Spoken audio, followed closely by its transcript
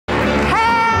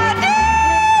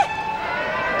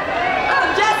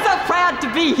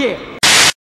see here.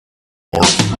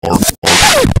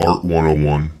 Art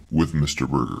 101 with Mr.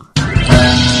 Burgher.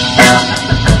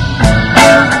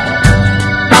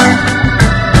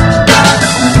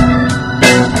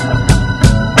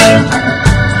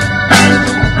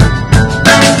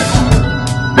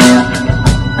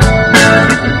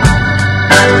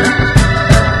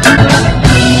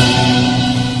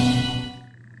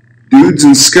 Dudes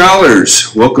and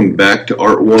scholars, welcome back to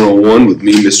Art 101 with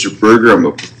me, Mr. Burgher. I'm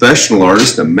a professional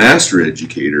artist, a master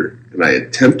educator, and I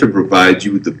attempt to provide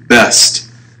you with the best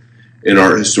in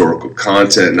art historical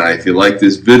content. Now, if you like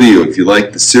this video, if you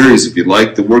like the series, if you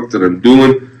like the work that I'm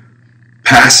doing,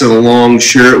 pass it along,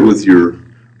 share it with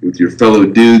your fellow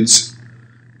dudes,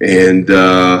 and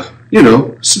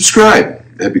subscribe.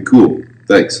 That'd be cool.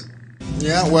 Thanks.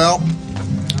 Yeah, well,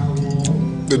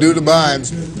 the dude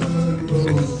abides.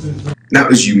 Now,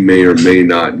 as you may or may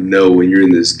not know, when you're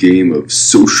in this game of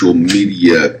social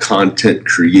media, content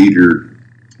creator,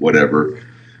 whatever,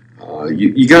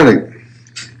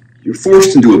 you're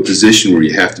forced into a position where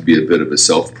you have to be a bit of a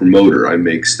self-promoter. I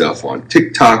make stuff on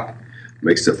TikTok,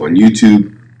 make stuff on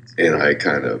YouTube, and I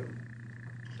kind of,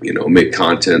 make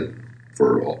content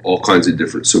for all kinds of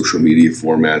different social media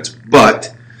formats.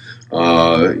 But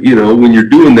when you're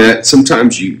doing that,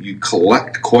 sometimes you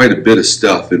collect quite a bit of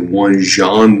stuff in one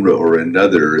genre or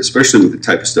another, especially with the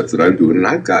type of stuff that I'm doing. And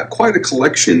I've got quite a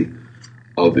collection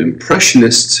of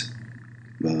Impressionist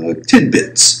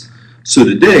tidbits. So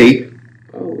today,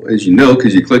 as you know,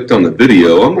 because you clicked on the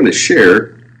video, I'm going to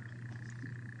share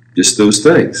just those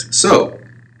things. So,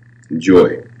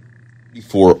 enjoy.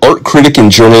 Before art critic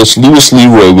and journalist Louis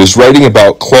Leroy was writing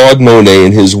about Claude Monet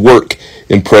and his work,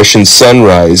 Impression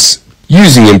Sunrise,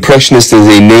 using Impressionist as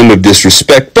a name of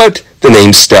disrespect, but the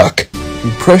name stuck.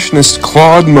 Impressionist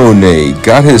Claude Monet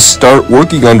got his start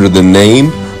working under the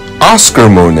name Oscar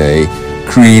Monet,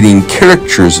 creating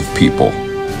caricatures of people.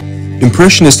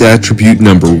 Impressionist attribute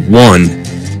number 1.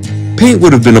 Paint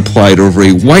would have been applied over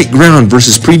a white ground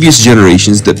versus previous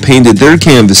generations that painted their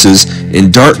canvases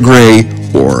in dark gray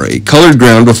or a colored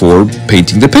ground before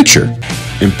painting the picture.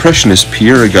 Impressionist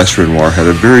Pierre-Auguste Renoir had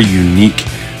a very unique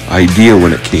idea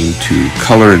when it came to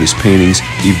color in his paintings.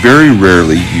 He very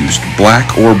rarely used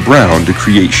black or brown to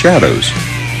create shadows.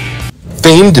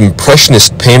 Famed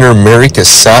Impressionist painter Mary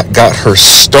Cassatt got her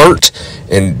start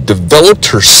and developed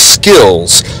her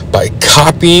skills by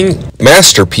copying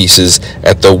masterpieces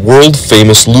at the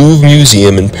world-famous Louvre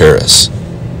Museum in Paris.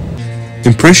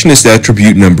 Impressionist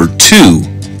attribute number 2.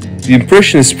 The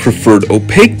Impressionists preferred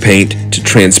opaque paint to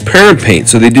transparent paint,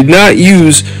 so they did not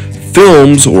use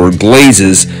films or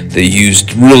glazes. They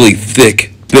used really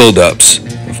thick buildups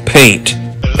of paint.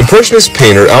 Impressionist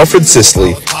painter Alfred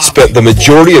Sisley spent the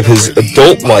majority of his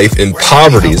adult life in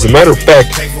poverty. As a matter of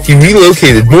fact, he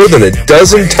relocated more than a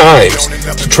dozen times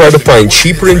to try to find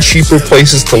cheaper and cheaper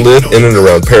places to live in and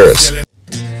around Paris.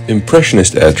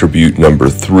 Impressionist attribute number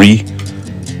 3.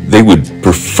 They would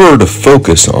prefer to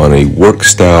focus on a work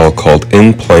style called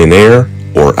in plein air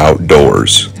or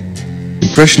outdoors.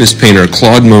 Impressionist painter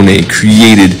Claude Monet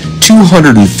created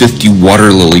 250 water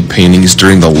lily paintings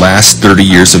during the last 30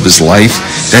 years of his life.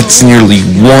 That's nearly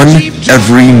one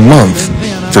every month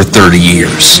for 30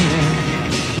 years.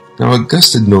 Now,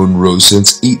 Auguste had known Rose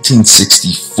since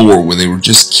 1864 when they were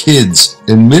just kids,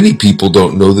 and many people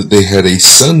don't know that they had a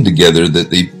son together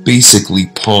that they basically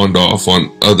pawned off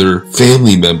on other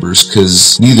family members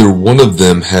because neither one of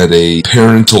them had a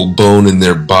parental bone in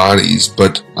their bodies,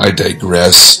 but I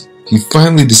digress. He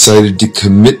finally decided to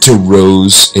commit to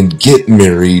Rose and get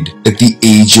married at the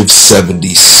age of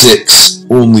 76,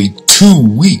 only 2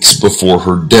 weeks before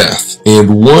her death,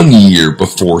 and 1 year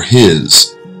before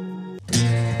his.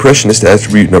 Impressionist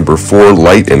attribute number 4,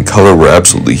 light and color were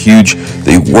absolutely huge.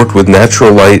 They worked with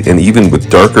natural light, and even with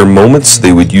darker moments,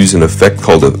 they would use an effect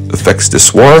called effects de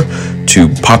soir to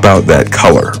pop out that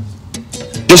color.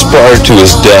 Just prior to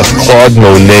his death, Claude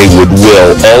Monet would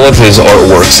will all of his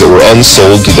artworks that were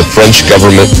unsold to the French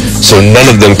government, so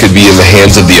none of them could be in the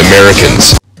hands of the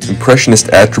Americans. Impressionist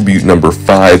attribute number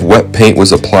 5, wet paint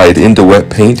was applied into wet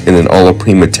paint in an alla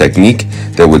prima technique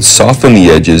that would soften the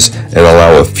edges and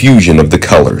allow a fusion of the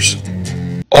colors.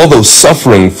 Although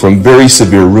suffering from very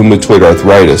severe rheumatoid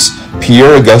arthritis,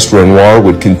 Pierre-Auguste Renoir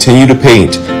would continue to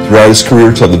paint throughout his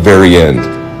career till the very end.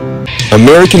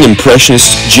 American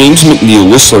Impressionist James McNeill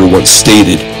Whistler once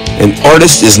stated, "An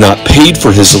artist is not paid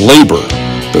for his labor,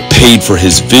 but paid for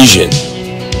his vision."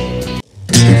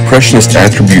 Impressionist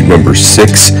attribute number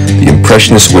 6, the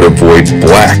Impressionists would avoid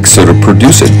black, so to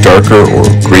produce a darker or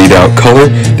grayed out color,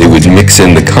 they would mix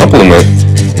in the complement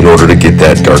in order to get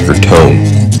that darker tone.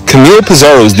 Camille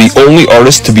Pissarro is the only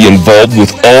artist to be involved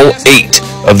with all 8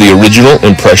 of the original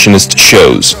Impressionist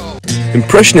shows.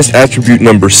 Impressionist attribute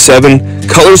number 7,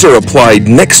 colors are applied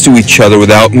next to each other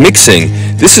without mixing.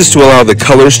 This is to allow the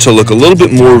colors to look a little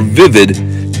bit more vivid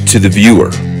to the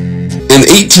viewer. In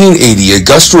 1880,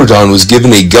 Auguste Rodin was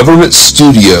given a government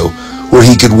studio where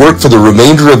he could work for the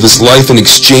remainder of his life in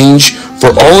exchange for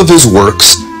all of his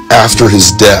works after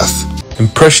his death.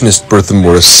 Impressionist Bertha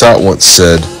Morisot once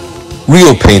said,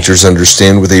 "Real painters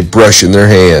understand with a brush in their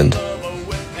hand."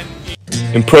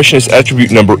 Impressionist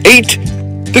attribute number 8,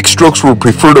 thick strokes were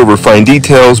preferred over fine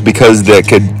details because they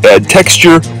could add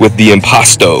texture with the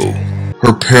impasto.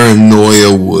 Her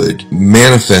paranoia would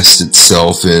manifest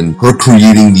itself in her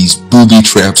creating these booby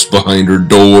traps behind her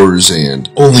doors and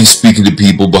only speaking to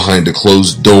people behind a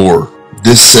closed door.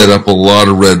 This set up a lot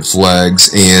of red flags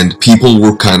and people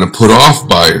were kind of put off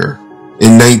by her.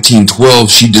 In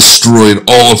 1912, she destroyed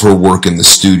all of her work in the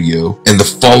studio, and the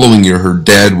following year her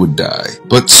dad would die.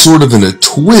 But sort of in a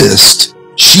twist,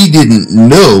 she didn't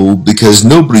know because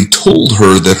nobody told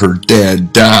her that her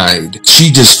dad died.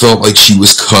 She just felt like she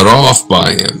was cut off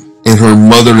by him. And her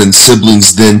mother and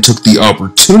siblings then took the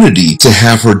opportunity to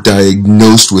have her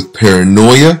diagnosed with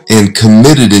paranoia and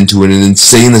committed into an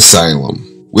insane asylum.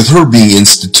 With her being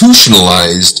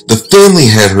institutionalized, the family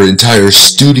had her entire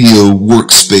studio,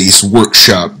 workspace,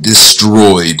 workshop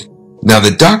destroyed. Now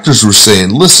the doctors were saying,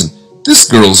 listen, this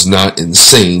girl's not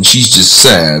insane, she's just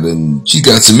sad, and she's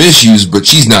got some issues, but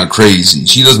she's not crazy,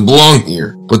 she doesn't belong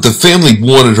here. But the family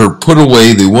wanted her put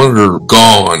away, they wanted her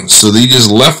gone, so they just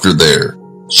left her there.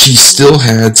 She still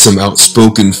had some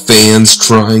outspoken fans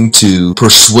trying to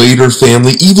persuade her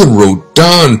family. Even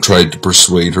Rodin tried to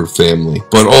persuade her family.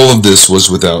 But all of this was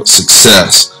without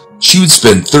success. She would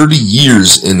spend 30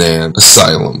 years in an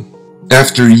asylum.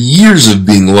 After years of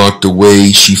being locked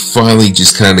away, she finally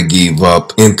just kind of gave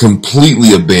up and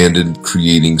completely abandoned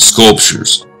creating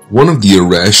sculptures. One of the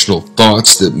irrational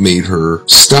thoughts that made her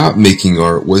stop making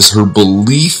art was her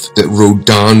belief that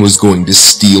Rodin was going to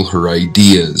steal her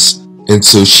ideas. And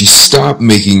so she stopped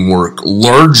making work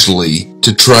largely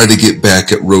to try to get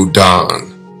back at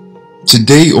Rodin.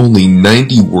 Today, only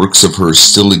 90 works of hers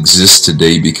still exist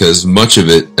today because much of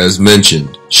it, as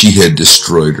mentioned, she had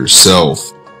destroyed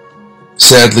herself.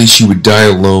 Sadly, she would die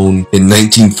alone in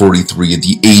 1943 at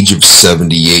the age of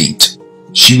 78.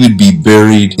 She would be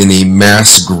buried in a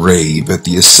mass grave at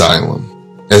the asylum,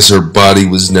 as her body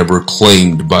was never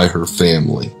claimed by her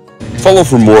family. Follow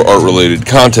for more art-related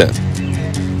content.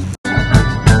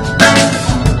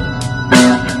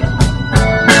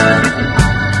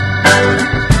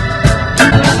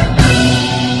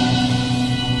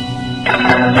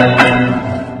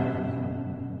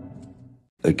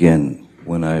 Again,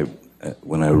 when I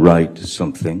write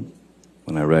something,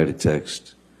 when I write a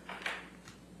text,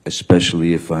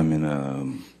 especially if I'm in a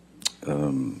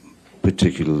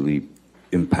particularly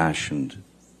impassioned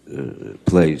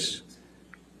place,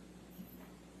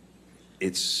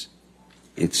 it's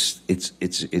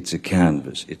a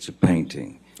canvas, it's a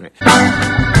painting. Right.